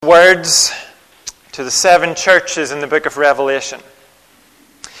Words to the 7 churches in the book of Revelation.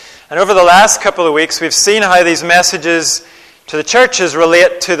 And over the last couple of weeks, we've seen how these messages to the churches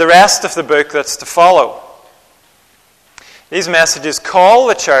relate to the rest of the book that's to follow. These messages call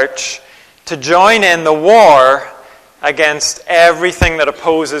the church to join in the war against everything that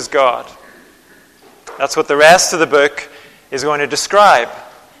opposes God. That's what the rest of the book is going to describe.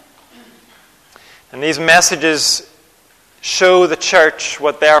 And these messages show the church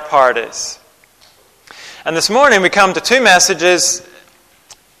what their part is. And this morning we come to 2 messages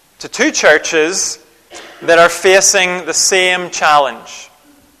to 2 churches that are facing the same challenge.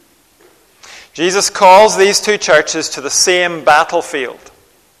 Jesus calls these 2 churches to the same battlefield.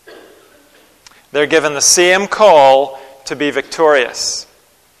 They're given the same call to be victorious.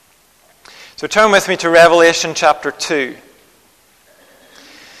 So turn with me to Revelation chapter 2.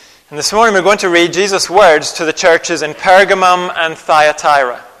 And this morning we're going to read Jesus' words to the churches in Pergamum and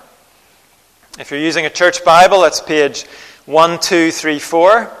Thyatira. If you're using a church Bible, that's page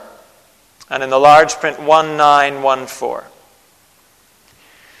 1234, and in the large print 1914.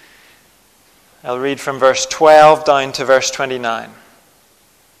 I'll read from verse 12 down to verse 29.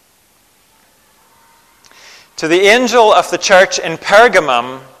 To the angel of the church in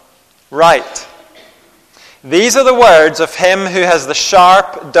Pergamum, write, these are the words of him who has the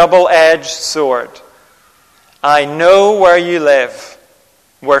sharp, double-edged sword. I know where you live,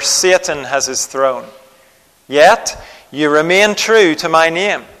 where Satan has his throne. Yet you remain true to my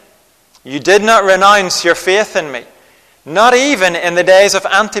name. You did not renounce your faith in me, not even in the days of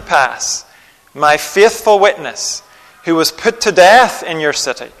Antipas, my faithful witness, who was put to death in your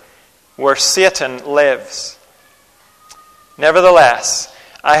city, where Satan lives. Nevertheless,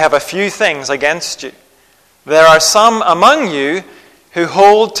 I have a few things against you. There are some among you who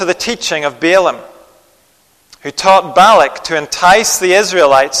hold to the teaching of Balaam, who taught Balak to entice the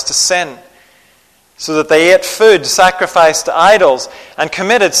Israelites to sin, so that they ate food sacrificed to idols and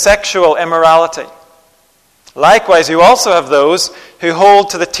committed sexual immorality. Likewise, you also have those who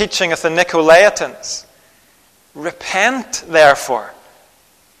hold to the teaching of the Nicolaitans. Repent, therefore.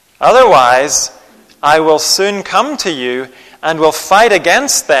 Otherwise, I will soon come to you and will fight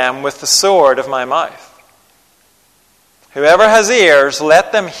against them with the sword of my mouth. Whoever has ears,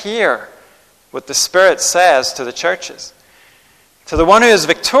 let them hear what the Spirit says to the churches. To the one who is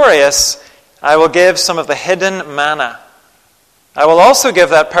victorious, I will give some of the hidden manna. I will also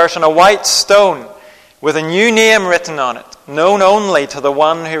give that person a white stone with a new name written on it, known only to the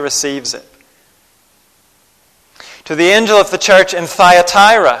one who receives it. To the angel of the church in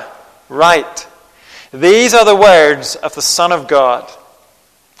Thyatira, write, these are the words of the Son of God,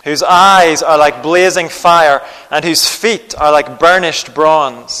 whose eyes are like blazing fire, and whose feet are like burnished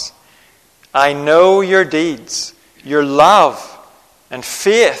bronze. I know your deeds, your love and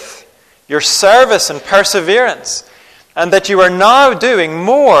faith, your service and perseverance, and that you are now doing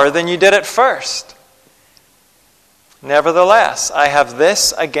more than you did at first. Nevertheless, I have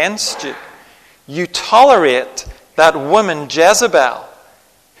this against you. You tolerate that woman Jezebel,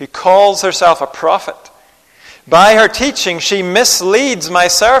 who calls herself a prophet. By her teaching, she misleads my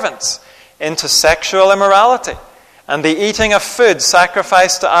servants into sexual immorality and the eating of food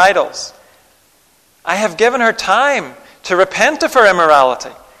sacrificed to idols. I have given her time to repent of her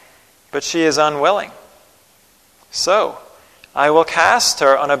immorality, but she is unwilling. So, I will cast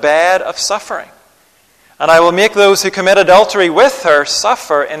her on a bed of suffering, and I will make those who commit adultery with her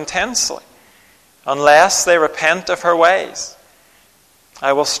suffer intensely, unless they repent of her ways.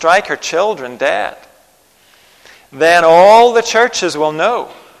 I will strike her children dead. Then all the churches will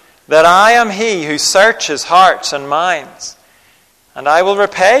know that I am he who searches hearts and minds, and I will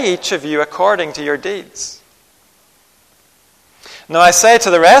repay each of you according to your deeds. Now I say to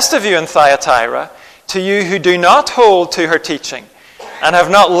the rest of you in Thyatira, to you who do not hold to her teaching, and have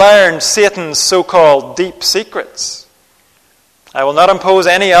not learned Satan's so-called deep secrets, I will not impose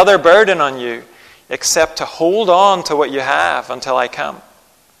any other burden on you, except to hold on to what you have until I come.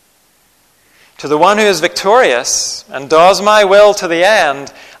 To the one who is victorious and does my will to the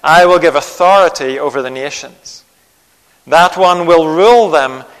end, I will give authority over the nations. That one will rule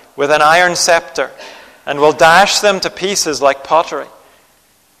them with an iron scepter and will dash them to pieces like pottery,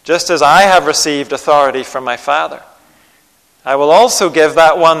 just as I have received authority from my Father. I will also give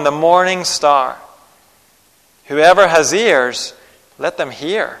that one the morning star. Whoever has ears, let them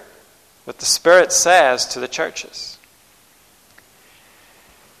hear what the Spirit says to the churches.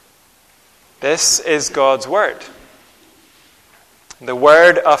 This is God's word, the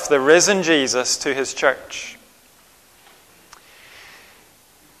word of the risen Jesus to his church.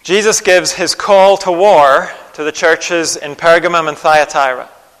 Jesus gives his call to war to the churches in Pergamum and Thyatira.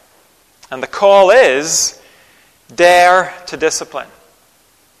 And the call is, dare to discipline.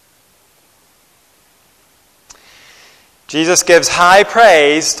 Jesus gives high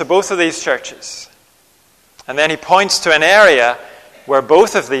praise to both of these churches. And then he points to an area where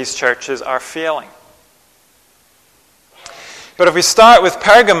both of these churches are failing. But if we start with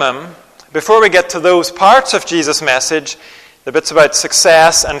Pergamum, before we get to those parts of Jesus' message, the bits about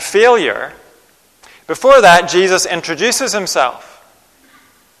success and failure, before that, Jesus introduces himself.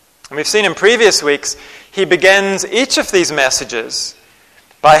 And we've seen in previous weeks, he begins each of these messages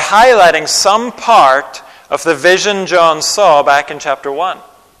by highlighting some part of the vision John saw back in chapter 1.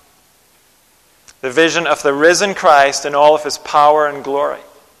 The vision of the risen Christ in all of his power and glory.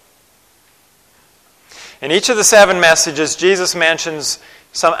 In each of the 7 messages, Jesus mentions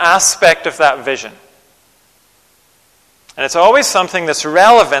some aspect of that vision. And it's always something that's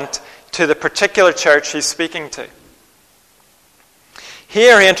relevant to the particular church he's speaking to.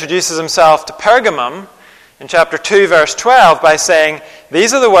 Here he introduces himself to Pergamum in chapter 2, verse 12 by saying,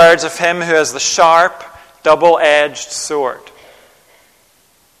 "These are the words of him who has the sharp, double-edged sword."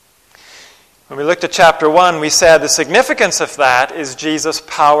 When we looked at chapter 1, we said the significance of that is Jesus'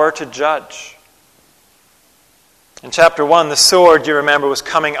 power to judge. In chapter 1, the sword, you remember, was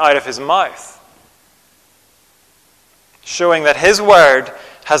coming out of his mouth, showing that his word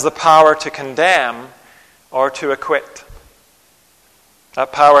has the power to condemn or to acquit.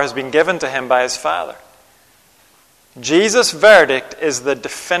 That power has been given to him by his Father. Jesus' verdict is the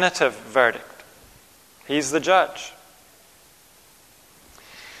definitive verdict. He's the judge.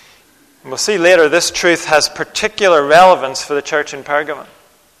 And we'll see later this truth has particular relevance for the church in Pergamum.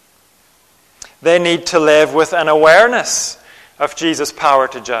 They need to live with an awareness of Jesus' power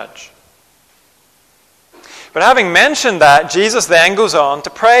to judge. But having mentioned that, Jesus then goes on to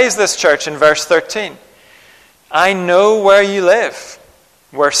praise this church in verse 13. "I know where you live,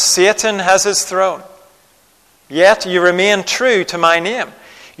 where Satan has his throne. Yet you remain true to my name.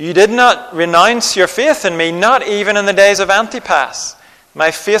 You did not renounce your faith in me, not even in the days of Antipas,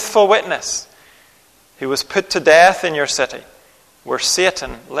 my faithful witness, who was put to death in your city, where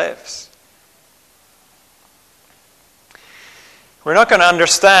Satan lives." We're not going to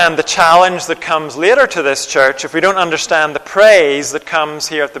understand the challenge that comes later to this church if we don't understand the praise that comes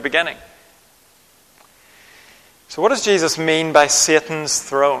here at the beginning. So what does Jesus mean by Satan's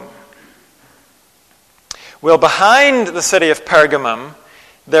throne? Well, behind the city of Pergamum,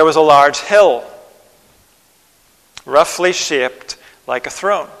 there was a large hill, roughly shaped like a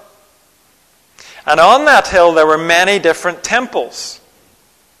throne. And on that hill there were many different temples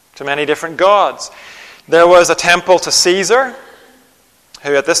to many different gods. There was a temple to Caesar,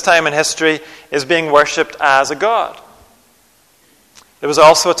 who at this time in history is being worshipped as a god. There was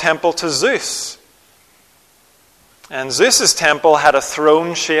also a temple to Zeus. And Zeus's temple had a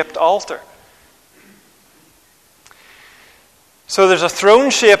throne-shaped altar. So there's a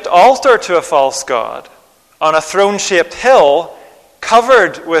throne-shaped altar to a false god on a throne-shaped hill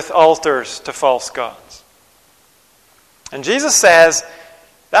covered with altars to false gods. And Jesus says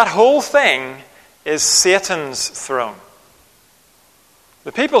that whole thing is Satan's throne.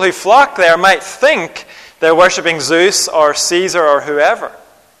 The people who flock there might think they're worshipping Zeus or Caesar or whoever.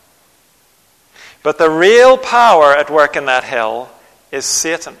 But the real power at work in that hill is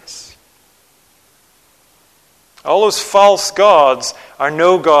Satan's. All those false gods are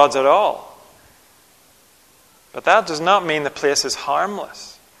no gods at all. But that does not mean the place is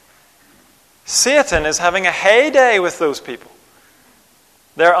harmless. Satan is having a heyday with those people.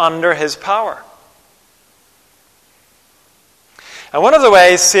 They're under his power. And one of the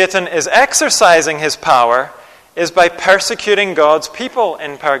ways Satan is exercising his power is by persecuting God's people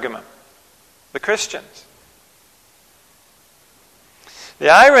in Pergamum, the Christians. The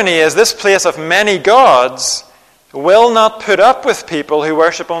irony is this place of many gods will not put up with people who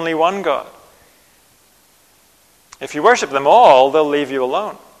worship only one God. If you worship them all, they'll leave you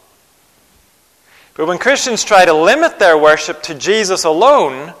alone. But when Christians try to limit their worship to Jesus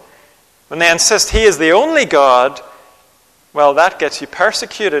alone, when they insist he is the only God, well, that gets you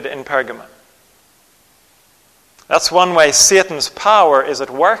persecuted in Pergamum. That's one way Satan's power is at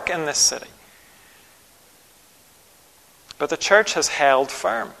work in this city. But the church has held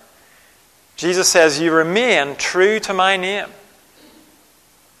firm. Jesus says, "You remain true to my name."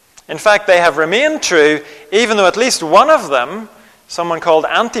 In fact, they have remained true, even though at least one of them, someone called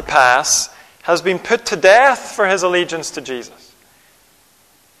Antipas, has been put to death for his allegiance to Jesus.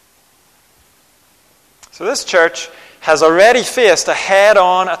 So this church has already faced a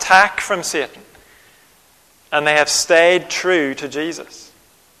head-on attack from Satan, and they have stayed true to Jesus.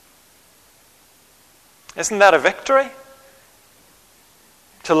 Isn't that a victory?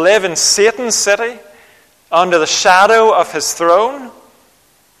 to live in Satan's city under the shadow of his throne,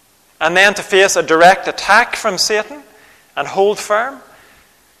 and then to face a direct attack from Satan and hold firm?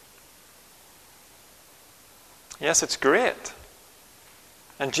 Yes, it's great.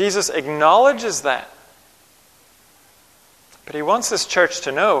 And Jesus acknowledges that. But he wants this church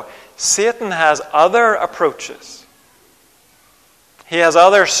to know Satan has other approaches. He has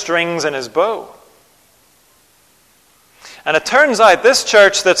other strings in his bow. And it turns out this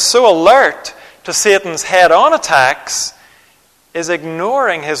church that's so alert to Satan's head-on attacks is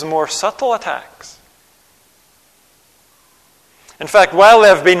ignoring his more subtle attacks. In fact, while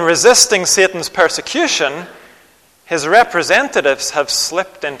they've been resisting Satan's persecution, his representatives have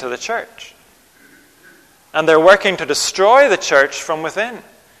slipped into the church. And they're working to destroy the church from within.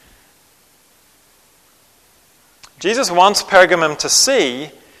 Jesus wants Pergamum to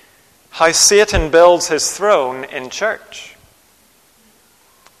see how Satan builds his throne in church.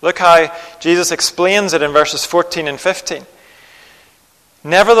 Look how Jesus explains it in verses 14 and 15.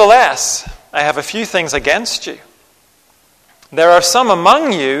 Nevertheless, I have a few things against you. There are some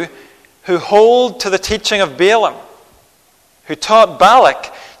among you who hold to the teaching of Balaam, who taught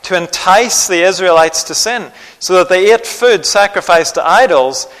Balak to entice the Israelites to sin, so that they ate food sacrificed to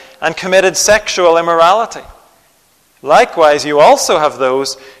idols and committed sexual immorality. Likewise, you also have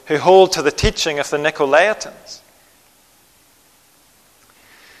those who hold to the teaching of the Nicolaitans.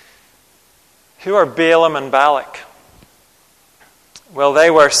 Who are Balaam and Balak? Well, they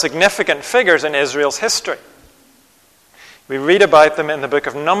were significant figures in Israel's history. We read about them in the book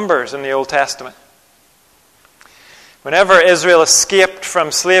of Numbers in the Old Testament. Whenever Israel escaped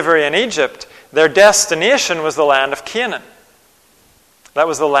from slavery in Egypt, their destination was the land of Canaan. That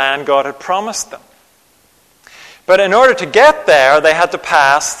was the land God had promised them. But in order to get there, they had to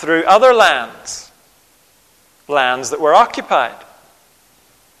pass through other lands, lands that were occupied.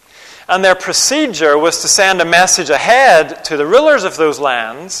 And their procedure was to send a message ahead to the rulers of those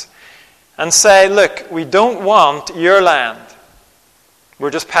lands and say, look, we don't want your land.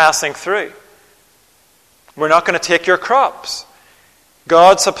 We're just passing through. We're not going to take your crops.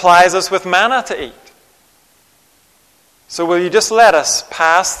 God supplies us with manna to eat. So will you just let us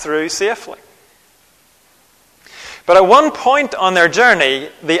pass through safely? But at one point on their journey,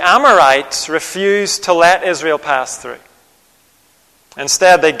 the Amorites refused to let Israel pass through.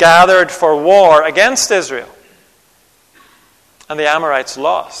 Instead, they gathered for war against Israel. And the Amorites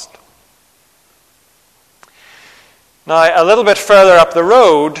lost. Now, a little bit further up the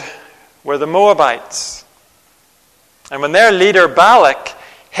road were the Moabites. And when their leader Balak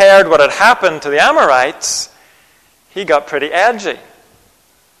heard what had happened to the Amorites, he got pretty edgy.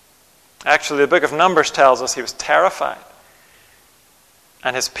 Actually, the book of Numbers tells us he was terrified.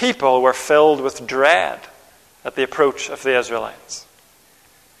 And his people were filled with dread at the approach of the Israelites.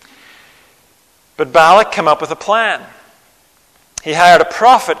 But Balak came up with a plan. He hired a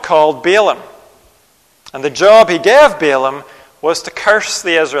prophet called Balaam. And the job he gave Balaam was to curse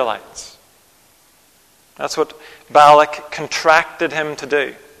the Israelites. That's what Balak contracted him to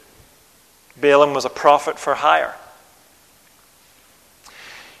do. Balaam was a prophet for hire.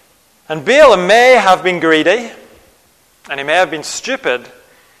 And Balaam may have been greedy, and he may have been stupid,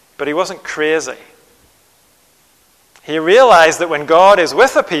 but he wasn't crazy. He realized that when God is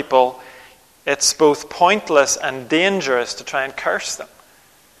with a people, it's both pointless and dangerous to try and curse them.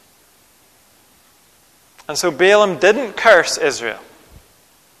 And so Balaam didn't curse Israel.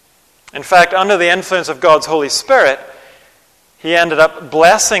 In fact, under the influence of God's Holy Spirit, he ended up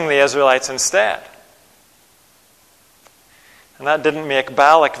blessing the Israelites instead. And that didn't make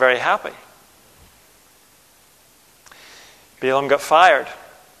Balak very happy. Balaam got fired.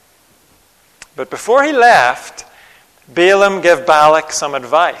 But before he left, Balaam gave Balak some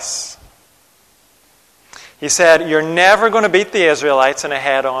advice. He said, you're never going to beat the Israelites in a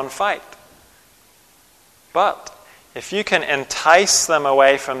head-on fight. But if you can entice them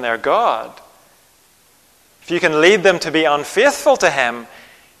away from their God, if you can lead them to be unfaithful to him,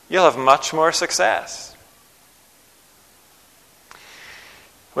 you'll have much more success.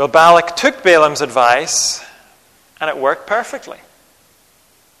 Well, Balak took Balaam's advice, and it worked perfectly.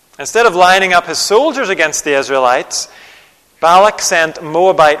 Instead of lining up his soldiers against the Israelites, Balak sent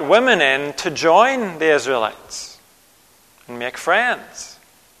Moabite women in to join the Israelites and make friends.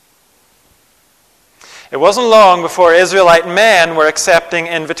 It wasn't long before Israelite men were accepting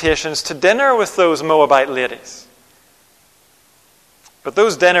invitations to dinner with those Moabite ladies. But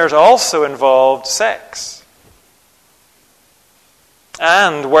those dinners also involved sex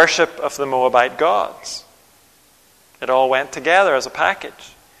and worship of the Moabite gods. It all went together as a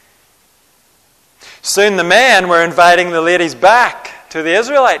package. Soon the men were inviting the ladies back to the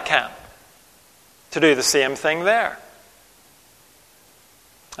Israelite camp to do the same thing there.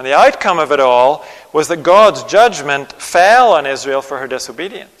 And the outcome of it all was that God's judgment fell on Israel for her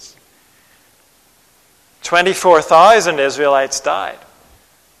disobedience. 24,000 Israelites died.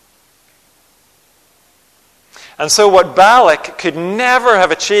 And so what Balak could never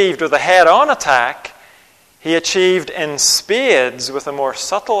have achieved with a head-on attack, he achieved in spades with a more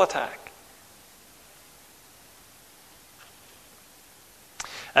subtle attack.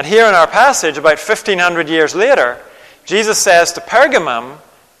 And here in our passage, about 1,500 years later, Jesus says to Pergamum,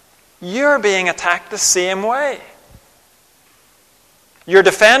 you're being attacked the same way. You're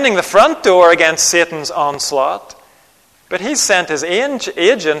defending the front door against Satan's onslaught, but he's sent his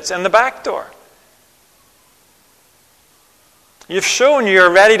agents in the back door. You've shown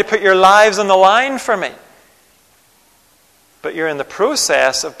you're ready to put your lives on the line for me, but you're in the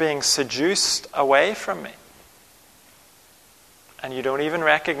process of being seduced away from me. And you don't even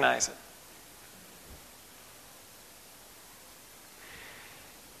recognize it.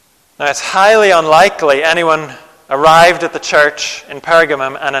 Now, it's highly unlikely anyone arrived at the church in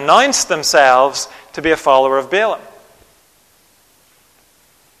Pergamum and announced themselves to be a follower of Balaam.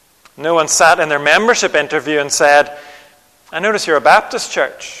 No one sat in their membership interview and said, I notice you're a Baptist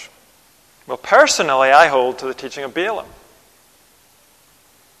church. Well, personally, I hold to the teaching of Balaam.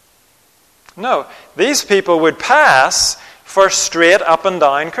 No, these people would pass for straight up and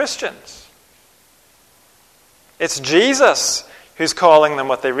down Christians. It's Jesus who's calling them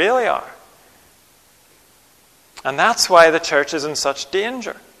what they really are. And that's why the church is in such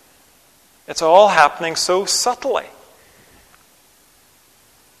danger. It's all happening so subtly.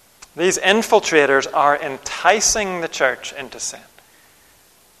 These infiltrators are enticing the church into sin.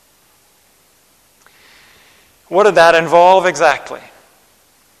 What did that involve exactly?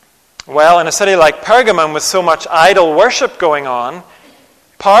 Well, in a city like Pergamum with so much idol worship going on,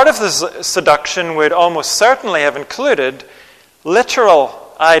 part of the seduction would almost certainly have included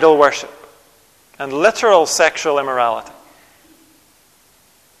literal idol worship and literal sexual immorality.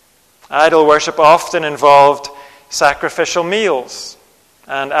 Idol worship often involved sacrificial meals,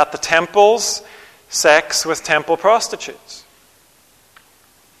 and at the temples, sex with temple prostitutes.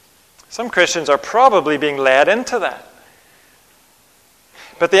 Some Christians are probably being led into that.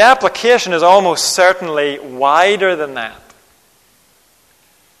 But the application is almost certainly wider than that.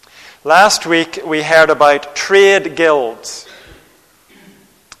 Last week we heard about trade guilds,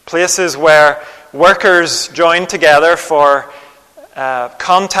 places where workers join together for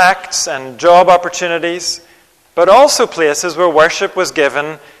contacts and job opportunities, but also places where worship was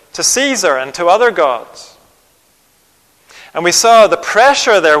given to Caesar and to other gods. And we saw the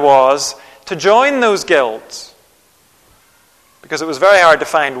pressure there was to join those guilds, because it was very hard to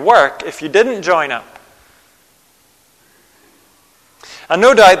find work if you didn't join up. And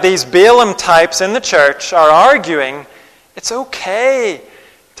no doubt these Balaam types in the church are arguing it's okay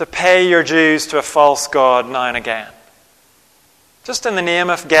to pay your dues to a false god now and again, just in the name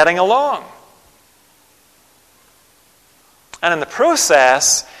of getting along. And in the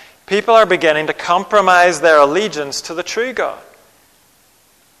process, people are beginning to compromise their allegiance to the true God.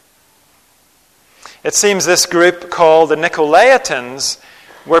 It seems this group called the Nicolaitans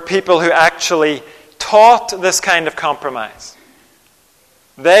were people who actually taught this kind of compromise.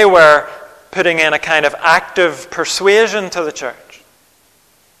 They were putting in a kind of active persuasion to the church.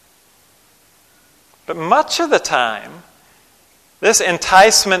 But much of the time, this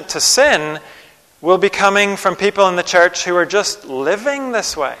enticement to sin will be coming from people in the church who are just living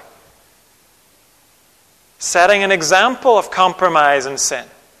this way, setting an example of compromise and sin.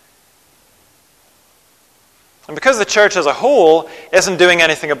 And because the church as a whole isn't doing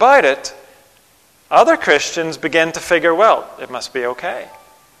anything about it, other Christians begin to figure, well, it must be okay.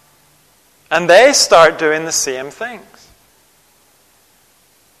 And they start doing the same things.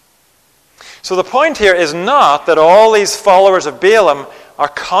 So the point here is not that all these followers of Balaam are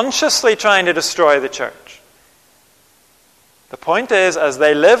consciously trying to destroy the church. The point is, as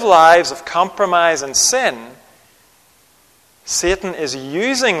they live lives of compromise and sin, Satan is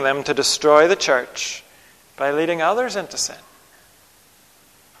using them to destroy the church by leading others into sin.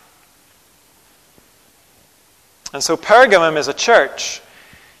 And so Pergamum is a church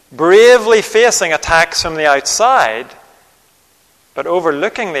bravely facing attacks from the outside, but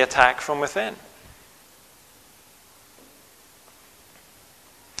overlooking the attack from within.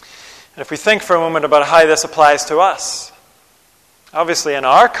 And if we think for a moment about how this applies to us, obviously in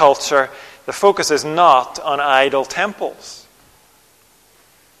our culture, the focus is not on idol temples.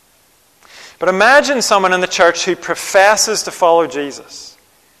 But imagine someone in the church who professes to follow Jesus.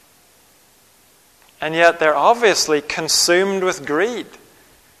 and yet they're obviously consumed with greed.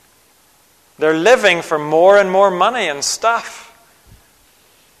 They're living for more and more money and stuff.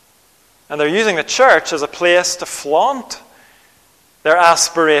 And they're using the church as a place to flaunt their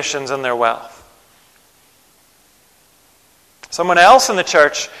aspirations and their wealth. Someone else in the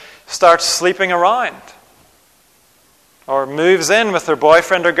church starts sleeping around or moves in with their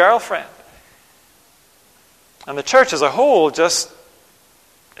boyfriend or girlfriend. And the church as a whole just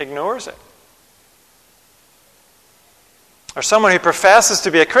ignores it. Or someone who professes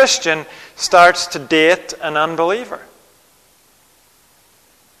to be a Christian starts to date an unbeliever.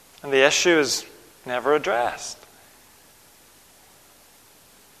 And the issue is never addressed.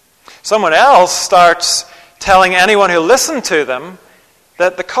 Someone else starts telling anyone who listens to them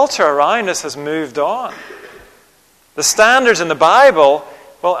that the culture around us has moved on. The standards in the Bible,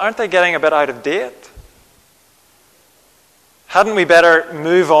 well, aren't they getting a bit out of date? Hadn't we better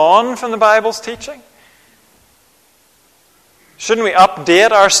move on from the Bible's teaching? Shouldn't we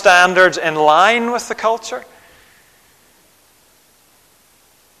update our standards in line with the culture?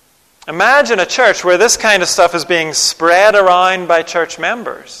 Imagine a church where this kind of stuff is being spread around by church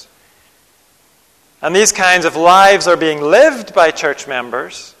members. And these kinds of lives are being lived by church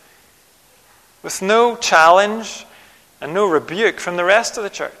members with no challenge and no rebuke from the rest of the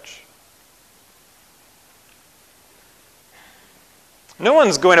church. No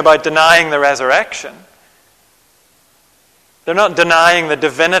one's going about denying the resurrection. They're not denying the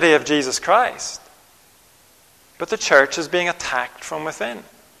divinity of Jesus Christ. But the church is being attacked from within.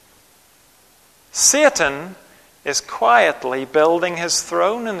 Satan is quietly building his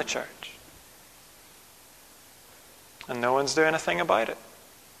throne in the church. And no one's doing a thing about it.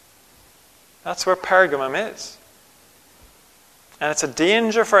 That's where Pergamum is. And it's a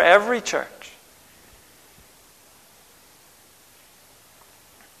danger for every church.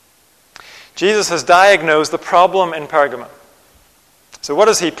 Jesus has diagnosed the problem in Pergamum. So what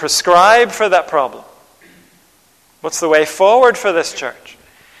does he prescribe for that problem? What's the way forward for this church?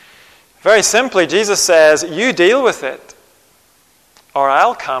 Very simply, Jesus says, you deal with it, or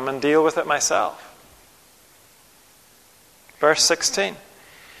I'll come and deal with it myself. Verse 16.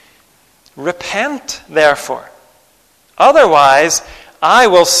 Repent, therefore. Otherwise, I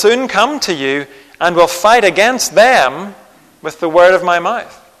will soon come to you and will fight against them with the word of my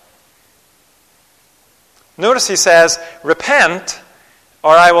mouth. Notice he says, repent,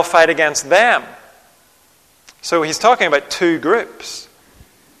 or I will fight against them. So he's talking about two groups.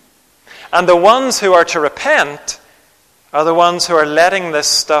 And the ones who are to repent are the ones who are letting this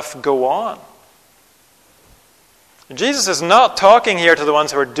stuff go on. Jesus is not talking here to the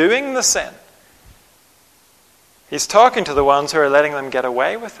ones who are doing the sin. He's talking to the ones who are letting them get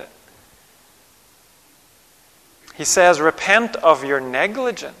away with it. He says, repent of your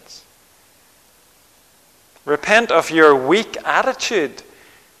negligence. Repent of your weak attitude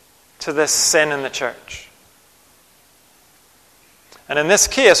to this sin in the church. And in this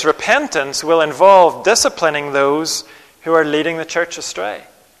case, repentance will involve disciplining those who are leading the church astray.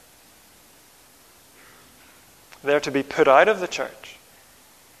 They're to be put out of the church.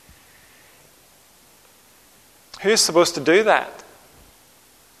 Who's supposed to do that?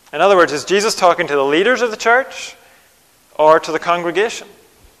 In other words, is Jesus talking to the leaders of the church or to the congregation?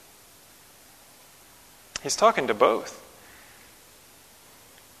 He's talking to both.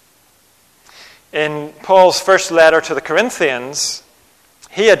 In Paul's first letter to the Corinthians,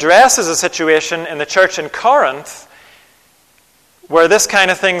 he addresses a situation in the church in Corinth where this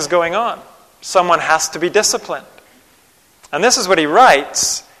kind of thing's going on. Someone has to be disciplined. And this is what he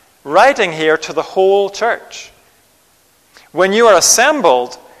writes, writing here to the whole church. When you are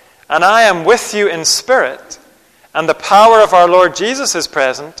assembled, and I am with you in spirit, and the power of our Lord Jesus is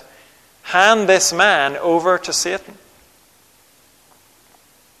present, hand this man over to Satan.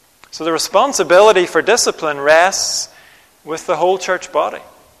 So the responsibility for discipline rests with the whole church body.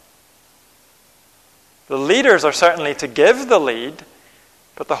 The leaders are certainly to give the lead,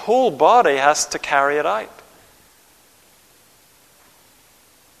 but the whole body has to carry it out.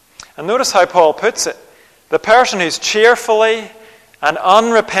 And notice how Paul puts it. The person who's cheerfully and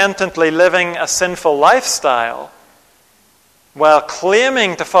unrepentantly living a sinful lifestyle while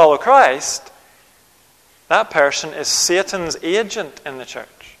claiming to follow Christ, that person is Satan's agent in the church.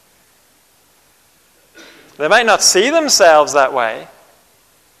 They might not see themselves that way,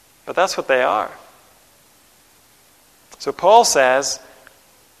 but that's what they are. So Paul says,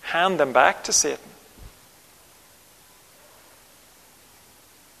 hand them back to Satan.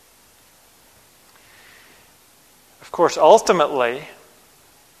 Of course, ultimately,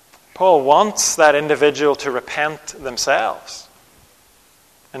 Paul wants that individual to repent themselves.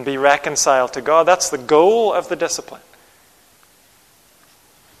 and be reconciled to God. That's the goal of the discipline.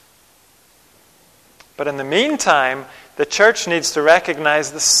 But in the meantime, the church needs to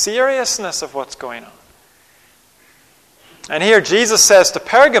recognize the seriousness of what's going on. And here Jesus says to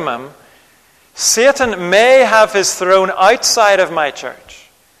Pergamum, Satan may have his throne outside of my church,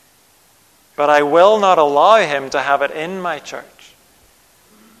 but I will not allow him to have it in my church.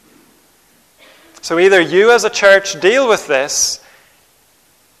 So either you as a church deal with this,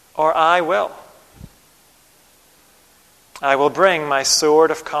 or I will. I will bring my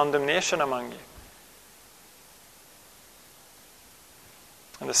sword of condemnation among you.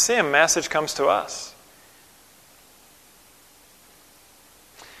 And the same message comes to us.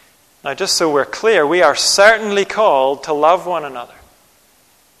 Now, just so we're clear, we are certainly called to love one another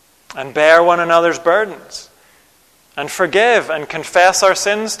and bear one another's burdens and forgive and confess our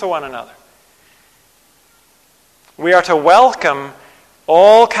sins to one another. We are to welcome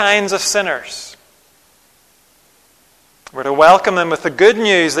all kinds of sinners. We're to welcome them with the good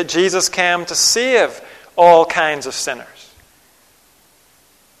news that Jesus came to save all kinds of sinners.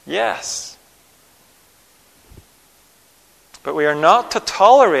 Yes. But we are not to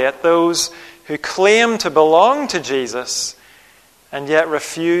tolerate those who claim to belong to Jesus and yet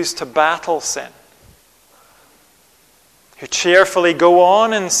refuse to battle sin, who cheerfully go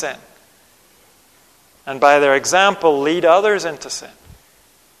on in sin and by their example lead others into sin.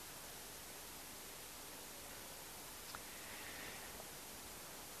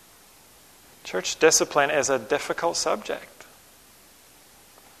 Church discipline is a difficult subject.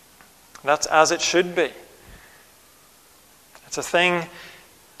 That's as it should be. It's a thing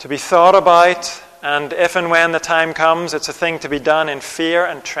to be thought about, and if and when the time comes, it's a thing to be done in fear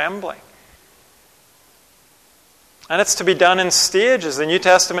and trembling. And it's to be done in stages. The New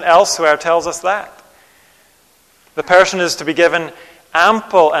Testament elsewhere tells us that. The person is to be given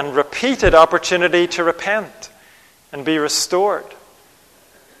ample and repeated opportunity to repent and be restored.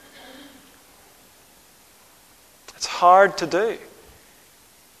 It's hard to do.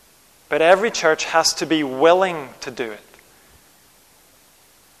 But every church has to be willing to do it.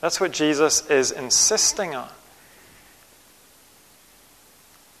 That's what Jesus is insisting on.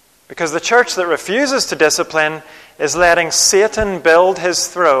 Because the church that refuses to discipline is letting Satan build his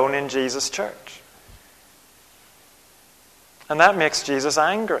throne in Jesus' church. And that makes Jesus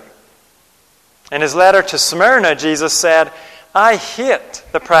angry. In his letter to Smyrna, Jesus said, I hate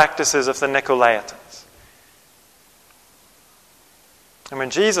the practices of the Nicolaitans. And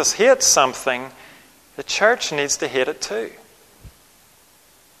when Jesus hates something, the church needs to hate it too.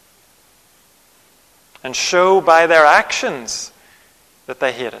 And show by their actions that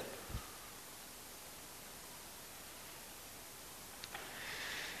they hate it.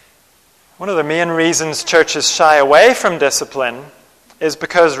 One of the main reasons churches shy away from discipline is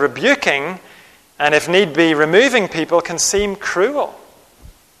because rebuking, and if need be, removing people can seem cruel.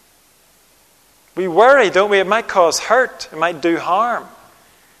 We worry, don't we? It might cause hurt. It might do harm.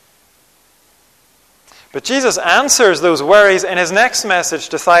 But Jesus answers those worries in his next message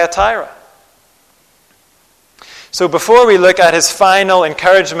to Thyatira. So before we look at his final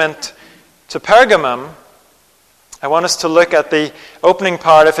encouragement to Pergamum, I want us to look at the opening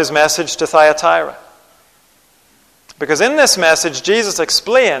part of his message to Thyatira. Because in this message, Jesus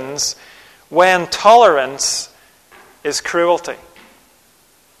explains when tolerance is cruelty.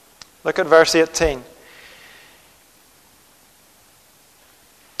 Look at verse 18.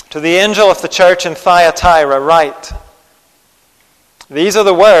 To the angel of the church in Thyatira write, these are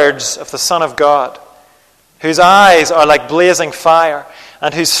the words of the Son of God, whose eyes are like blazing fire,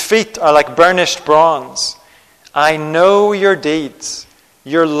 and whose feet are like burnished bronze. I know your deeds,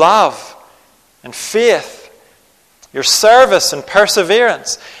 your love and faith, your service and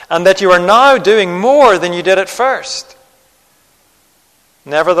perseverance, and that you are now doing more than you did at first.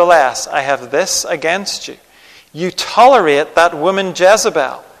 Nevertheless, I have this against you. You tolerate that woman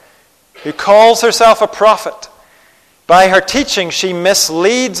Jezebel, who calls herself a prophet. By her teaching, she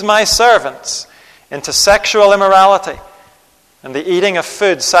misleads my servants into sexual immorality and the eating of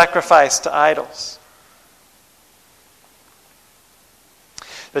food sacrificed to idols.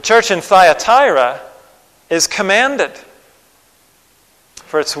 The church in Thyatira is commended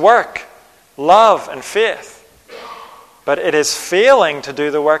for its work, love, and faith, but it is failing to do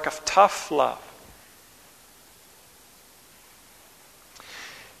the work of tough love.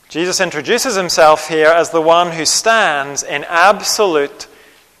 Jesus introduces himself here as the one who stands in absolute,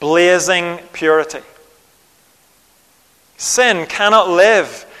 blazing purity. Sin cannot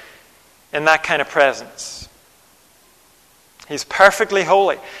live in that kind of presence. He's perfectly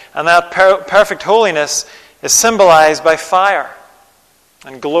holy, and that perfect holiness is symbolized by fire.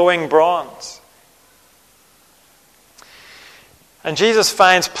 and glowing bronze. And Jesus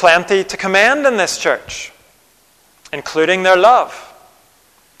finds plenty to commend in this church, including their love.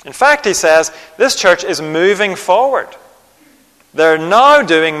 In fact, he says, this church is moving forward. They're now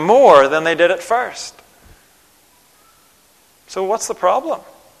doing more than they did at first. So what's the problem?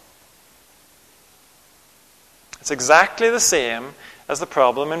 It's exactly the same as the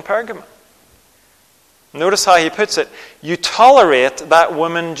problem in Pergamum. Notice how he puts it. You tolerate that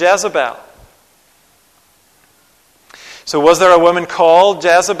woman Jezebel. So was there a woman called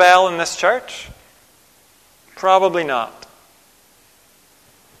Jezebel in this church? Probably not.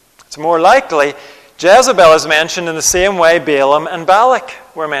 It's more likely Jezebel is mentioned in the same way Balaam and Balak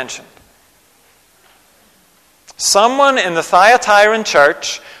were mentioned. Someone in the Thyatiran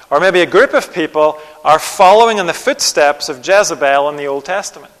church, or maybe a group of people, are following in the footsteps of Jezebel in the Old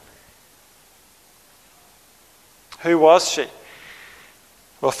Testament. Who was she?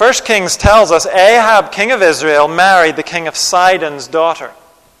 Well, 1 Kings tells us Ahab, king of Israel, married the king of Sidon's daughter.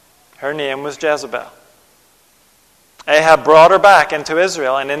 Her name was Jezebel. Ahab brought her back into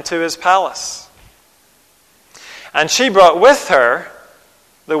Israel and into his palace. And she brought with her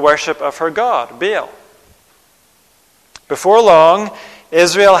the worship of her god, Baal. Before long,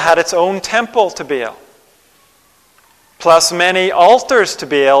 Israel had its own temple to Baal, plus many altars to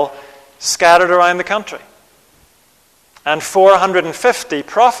Baal scattered around the country, and 450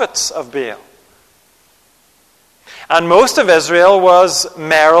 prophets of Baal. And most of Israel was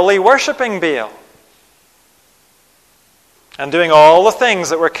merrily worshipping Baal and doing all the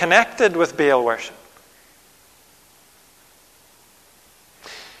things that were connected with Baal worship.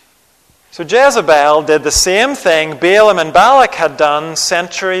 So Jezebel did the same thing Balaam and Balak had done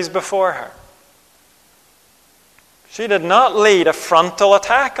centuries before her. She did not lead a frontal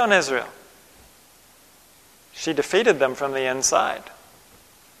attack on Israel. She defeated them from the inside.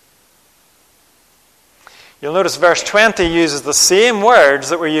 You'll notice verse 20 uses the same words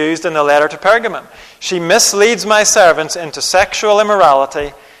that were used in the letter to Pergamum. She misleads my servants into sexual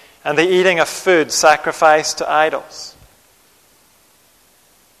immorality and the eating of food sacrificed to idols.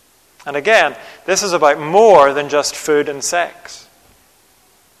 And again, this is about more than just food and sex.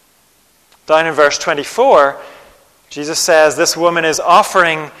 Down in verse 24, Jesus says this woman is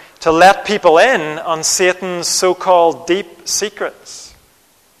offering to let people in on Satan's so-called deep secrets.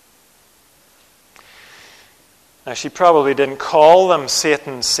 Now, she probably didn't call them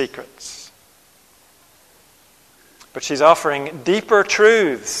Satan's secrets, but she's offering deeper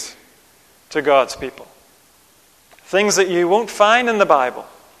truths to God's people. Things that you won't find in the Bible.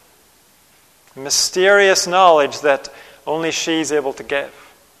 Mysterious knowledge that only she's able to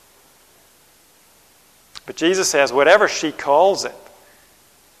give. But Jesus says, whatever she calls it,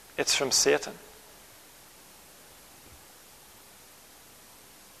 it's from Satan.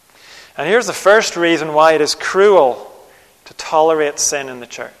 And here's the first reason why it is cruel to tolerate sin in the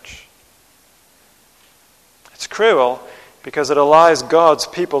church. It's cruel because it allows God's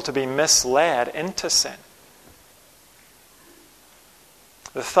people to be misled into sin.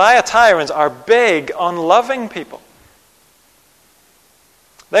 The Thyatirans are big, unloving people.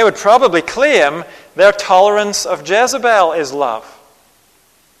 They would probably claim their tolerance of Jezebel is love.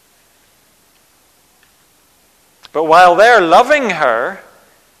 But while they're loving her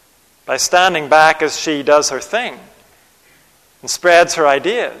by standing back as she does her thing and spreads her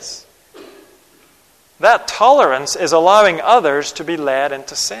ideas, that tolerance is allowing others to be led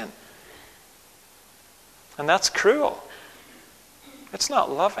into sin. And that's cruel. It's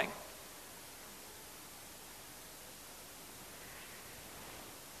not loving.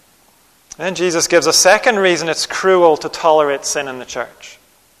 Then Jesus gives a second reason it's cruel to tolerate sin in the church.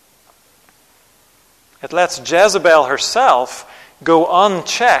 It lets Jezebel herself go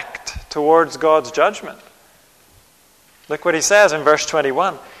unchecked towards God's judgment. Look what he says in verse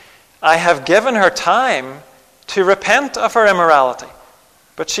 21. I have given her time to repent of her immorality,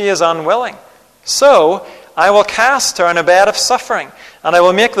 but she is unwilling. So I will cast her on a bed of suffering, and I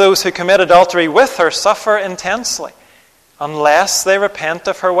will make those who commit adultery with her suffer intensely, unless they repent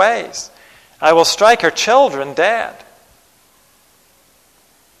of her ways. I will strike her children dead.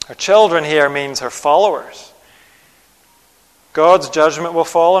 Her children here means her followers. God's judgment will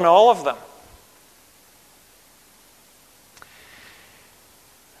fall on all of them.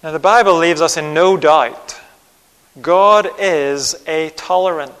 Now the Bible leaves us in no doubt. God is a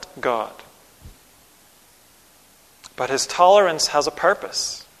tolerant God. But his tolerance has a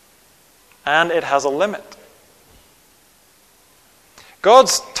purpose, and it has a limit. God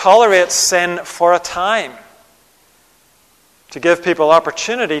tolerates sin for a time to give people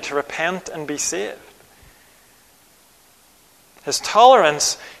opportunity to repent and be saved. His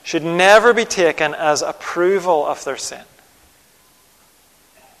tolerance should never be taken as approval of their sin.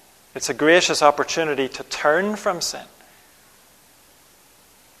 It's a gracious opportunity to turn from sin.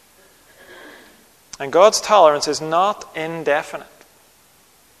 And God's tolerance is not indefinite.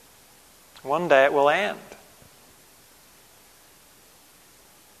 One day it will end.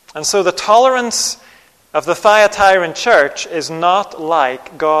 And so the tolerance of the Thyatiran church is not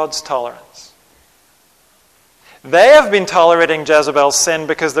like God's tolerance. They have been tolerating Jezebel's sin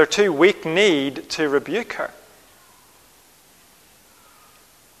because they're too weak-kneed to rebuke her.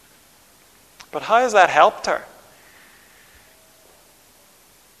 But how has that helped her?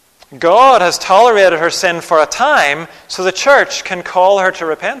 God has tolerated her sin for a time so the church can call her to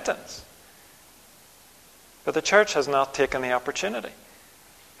repentance. But the church has not taken the opportunity.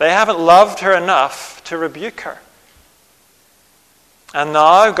 They haven't loved her enough to rebuke her. And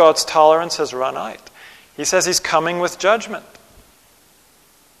now God's tolerance has run out. He says He's coming with judgment.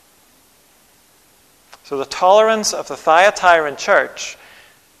 So the tolerance of the Thyatiran church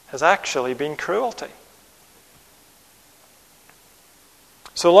has actually been cruelty.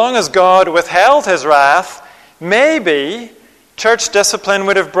 So long as God withheld His wrath, maybe church discipline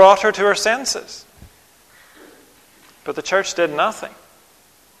would have brought her to her senses. But the church did nothing.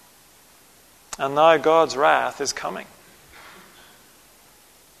 And now God's wrath is coming.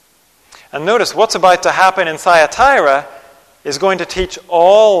 And notice what's about to happen in Thyatira is going to teach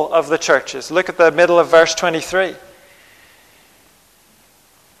all of the churches. Look at the middle of verse 23.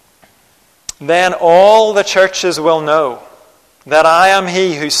 Then all the churches will know that I am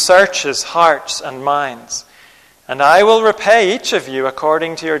He who searches hearts and minds, and I will repay each of you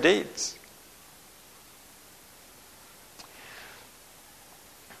according to your deeds.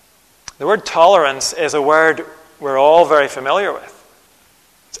 The word tolerance is a word we're all very familiar with.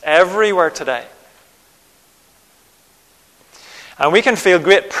 It's everywhere today. And we can feel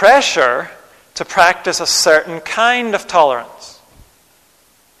great pressure to practice a certain kind of tolerance.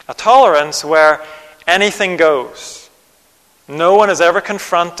 A tolerance where anything goes. No one is ever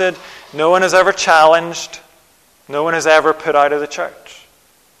confronted. No one is ever challenged. No one is ever put out of the church.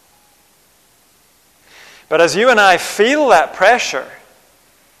 But as you and I feel that pressure,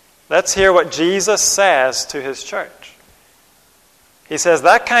 let's hear what Jesus says to His church. He says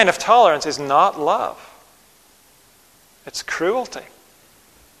that kind of tolerance is not love. It's cruelty.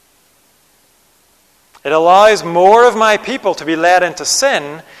 It allows more of my people to be led into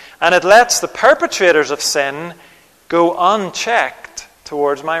sin, and it lets the perpetrators of sin go unchecked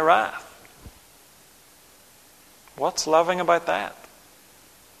towards my wrath. What's loving about that?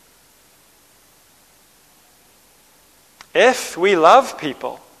 If we love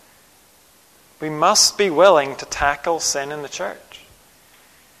people, we must be willing to tackle sin in the church.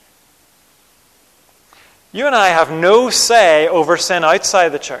 You and I have no say over sin outside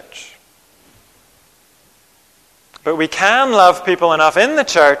the church. But we can love people enough in the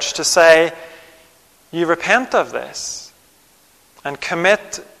church to say, you repent of this and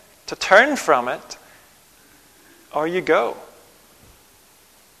commit to turn from it, or you go.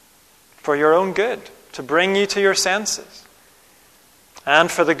 For your own good, to bring you to your senses, and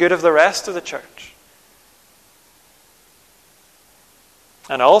for the good of the rest of the church.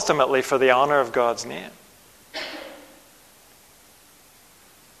 And ultimately for the honor of God's name.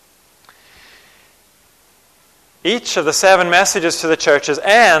 Each of the 7 messages to the churches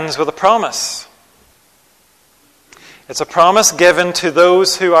ends with a promise. It's a promise given to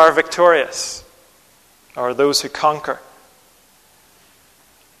those who are victorious, or those who conquer.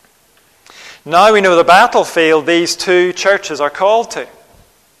 Now we know the battlefield these 2 churches are called to.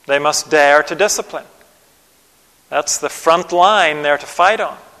 They must dare to discipline. That's the front line they're to fight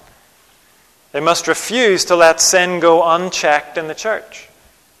on. They must refuse to let sin go unchecked in the church.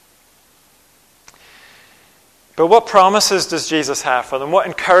 But what promises does Jesus have for them? What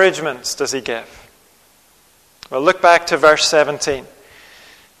encouragements does He give? Well, look back to verse 17.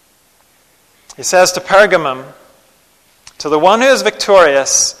 He says to Pergamum, to the one who is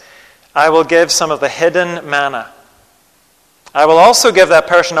victorious, I will give some of the hidden manna. I will also give that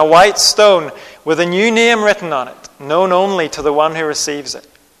person a white stone with a new name written on it, known only to the one who receives it.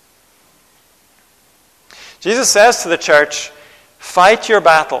 Jesus says to the church, fight your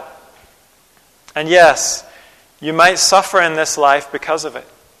battle. And yes, you might suffer in this life because of it.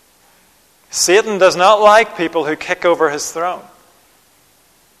 Satan does not like people who kick over his throne.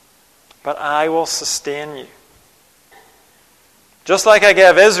 But I will sustain you. Just like I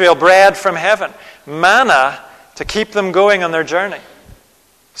gave Israel bread from heaven, manna to keep them going on their journey,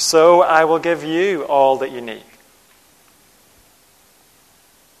 so I will give you all that you need.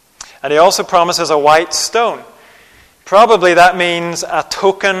 And He also promises a white stone, Probably that means a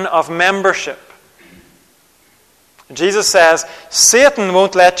token of membership. Jesus says, Satan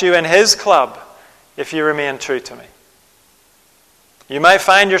won't let you in his club if you remain true to me. You might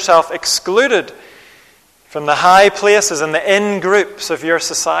find yourself excluded from the high places and the in-groups of your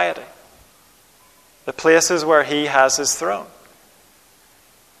society, the places where he has his throne.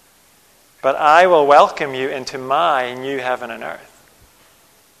 But I will welcome you into my new heaven and earth.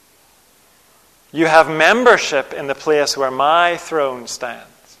 You have membership in the place where my throne stands.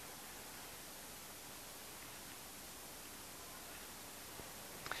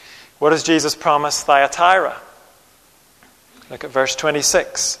 What does Jesus promise Thyatira? Look at verse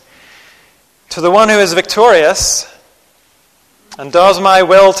 26. To the one who is victorious and does my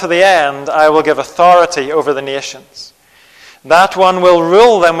will to the end, I will give authority over the nations. That one will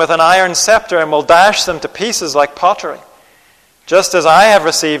rule them with an iron scepter and will dash them to pieces like pottery. Just as I have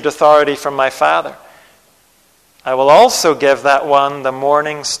received authority from my Father, I will also give that one the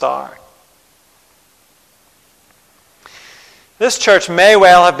morning star. This church may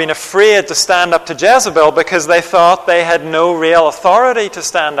well have been afraid to stand up to Jezebel because they thought they had no real authority to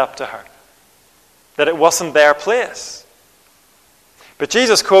stand up to her, that it wasn't their place. But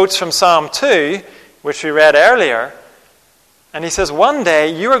Jesus quotes from Psalm 2, which we read earlier, and he says, one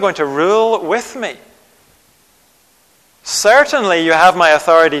day you are going to rule with me. Certainly you have my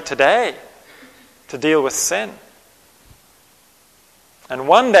authority today to deal with sin. And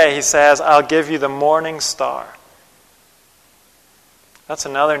one day, he says, I'll give you the morning star. That's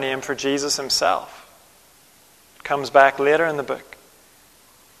another name for Jesus himself. It comes back later in the book.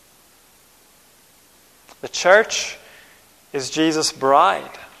 The church is Jesus'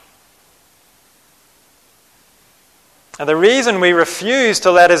 bride. And the reason we refuse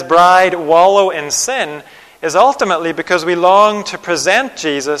to let his bride wallow in sin is ultimately because we long to present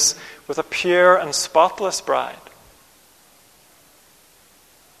Jesus with a pure and spotless bride.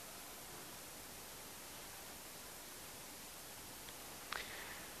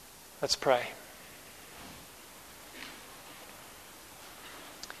 Let's pray.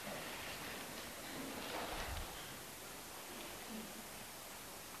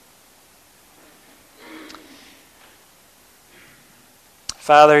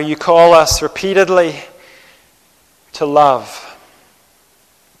 Father, you call us repeatedly to love.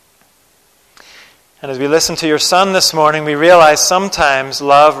 And as we listen to your Son this morning, we realize sometimes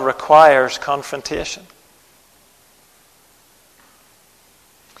love requires confrontation.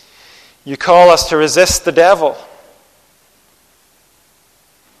 You call us to resist the devil.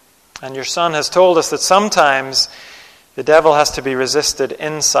 And your Son has told us that sometimes the devil has to be resisted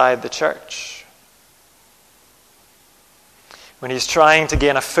inside the church, when he's trying to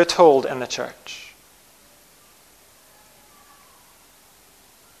gain a foothold in the church.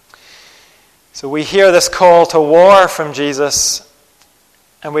 So we hear this call to war from Jesus,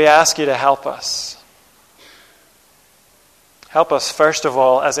 and we ask you to help us. Help us, first of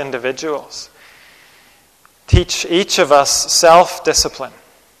all, as individuals. Teach each of us self-discipline.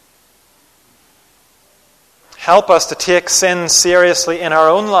 Help us to take sin seriously in our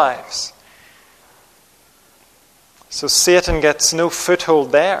own lives, so Satan gets no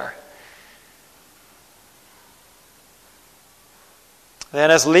foothold there. Then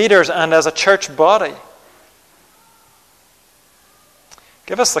as leaders and as a church body,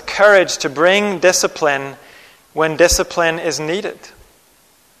 give us the courage to bring discipline when discipline is needed.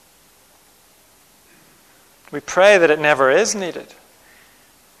 We pray that it never is needed.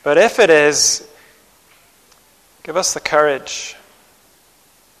 But if it is, give us the courage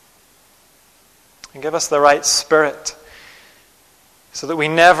and give us the right spirit so that we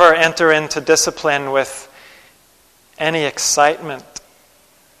never enter into discipline with any excitement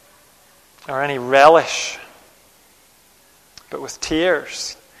or any relish, but with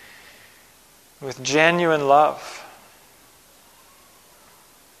tears, with genuine love.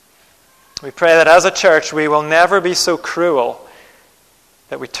 We pray that as a church we will never be so cruel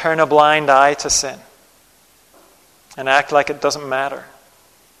that we turn a blind eye to sin and act like it doesn't matter.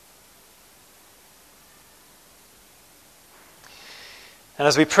 And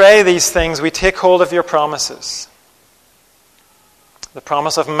as we pray these things, we take hold of your promises. The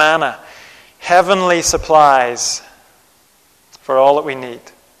promise of manna, heavenly supplies for all that we need.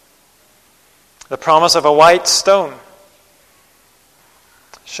 The promise of a white stone,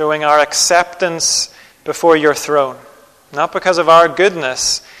 showing our acceptance before your throne, not because of our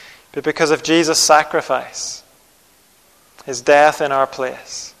goodness, but because of Jesus' sacrifice, his death in our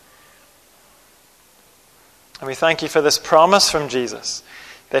place. And we thank you for this promise from Jesus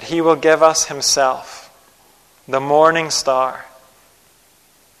that he will give us himself, the morning star.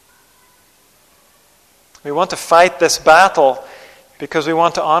 We want to fight this battle because we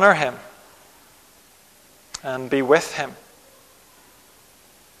want to honor him and be with him.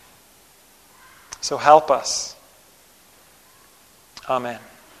 So help us. Amen.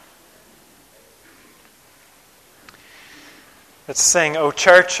 Let's sing, O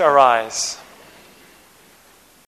Church, arise.